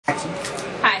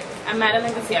I'm at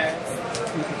Advocacy. Okay.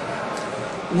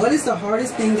 What is the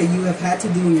hardest thing that you have had to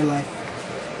do in your life?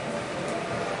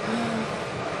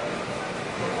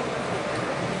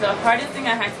 The hardest thing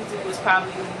I had to do was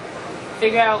probably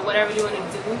figure out what I really wanted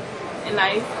to do in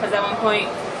life, because at one point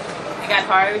it got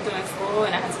hard doing school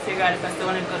and I had to figure out if I still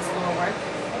wanted to go to school or work.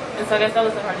 And so I guess that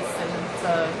was the hardest decision,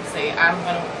 to say I'm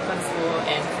going to go to school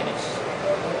and finish.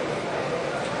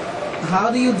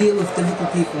 How do you deal with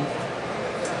difficult people?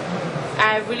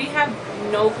 I really have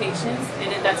no patience,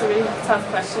 and that's a really tough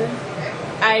question.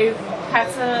 I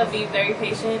had to be very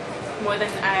patient, more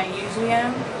than I usually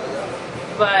am,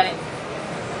 but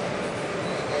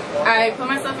I put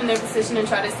myself in their position and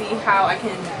try to see how I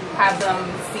can have them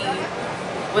see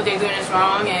what they're doing is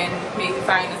wrong and maybe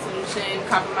find a solution,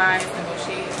 compromise,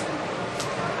 negotiate.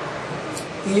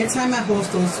 In your time at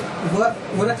Hostos,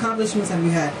 what accomplishments have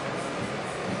you had?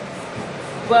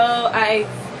 Well, I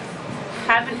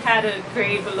haven't had a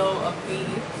grade below a B,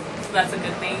 so that's a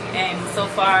good thing. And so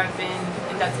far, I've been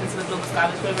inducted into the Global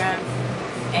Scholars Program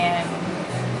and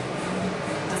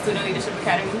the Student Leadership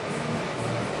Academy.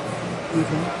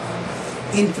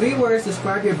 Okay. In 3 words,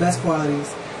 describe your best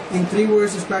qualities. In 3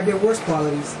 words, describe your worst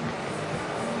qualities.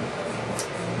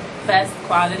 Best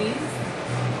qualities?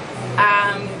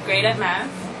 I'm great at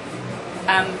math.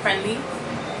 I'm friendly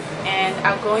and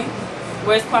outgoing.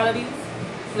 Worst qualities?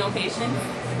 No patience.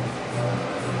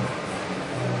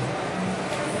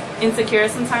 Insecure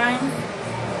sometimes.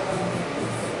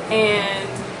 And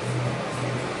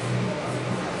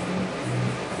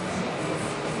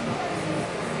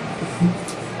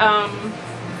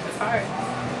it's hard.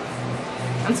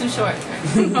 I'm too short.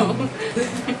 No.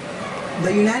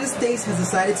 The United States has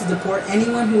decided to deport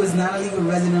anyone who is not a legal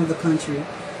resident of the country.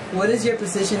 What is your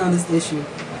position on this issue?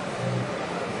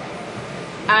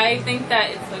 I think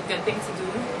that it's a good thing to do,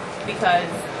 because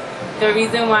the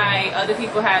reason why other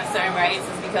people have certain rights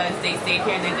is because they stayed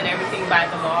here and they did everything by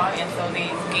the law, and so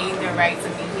they gained their right to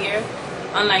be here,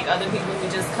 unlike other people who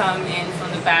just come in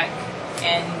from the back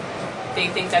and they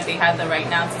think that they have the right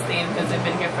now to stay because they've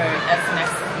been here for X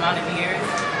amount of years.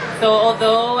 So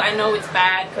although I know it's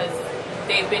bad because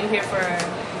they've been here for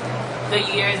the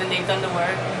years and they've done the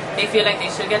work, they feel like they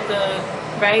should get the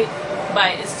right,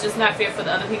 but it's just not fair for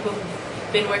the other people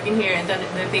who've been working here and done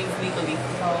their things legally.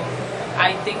 So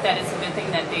I think that it's a good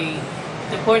thing that they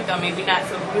deport them, maybe not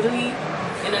so brutally,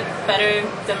 in a better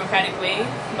democratic way,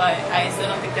 but I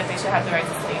still don't think that they should have the right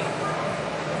to stay.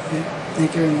 Okay.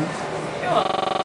 Thank you very much. You're welcome.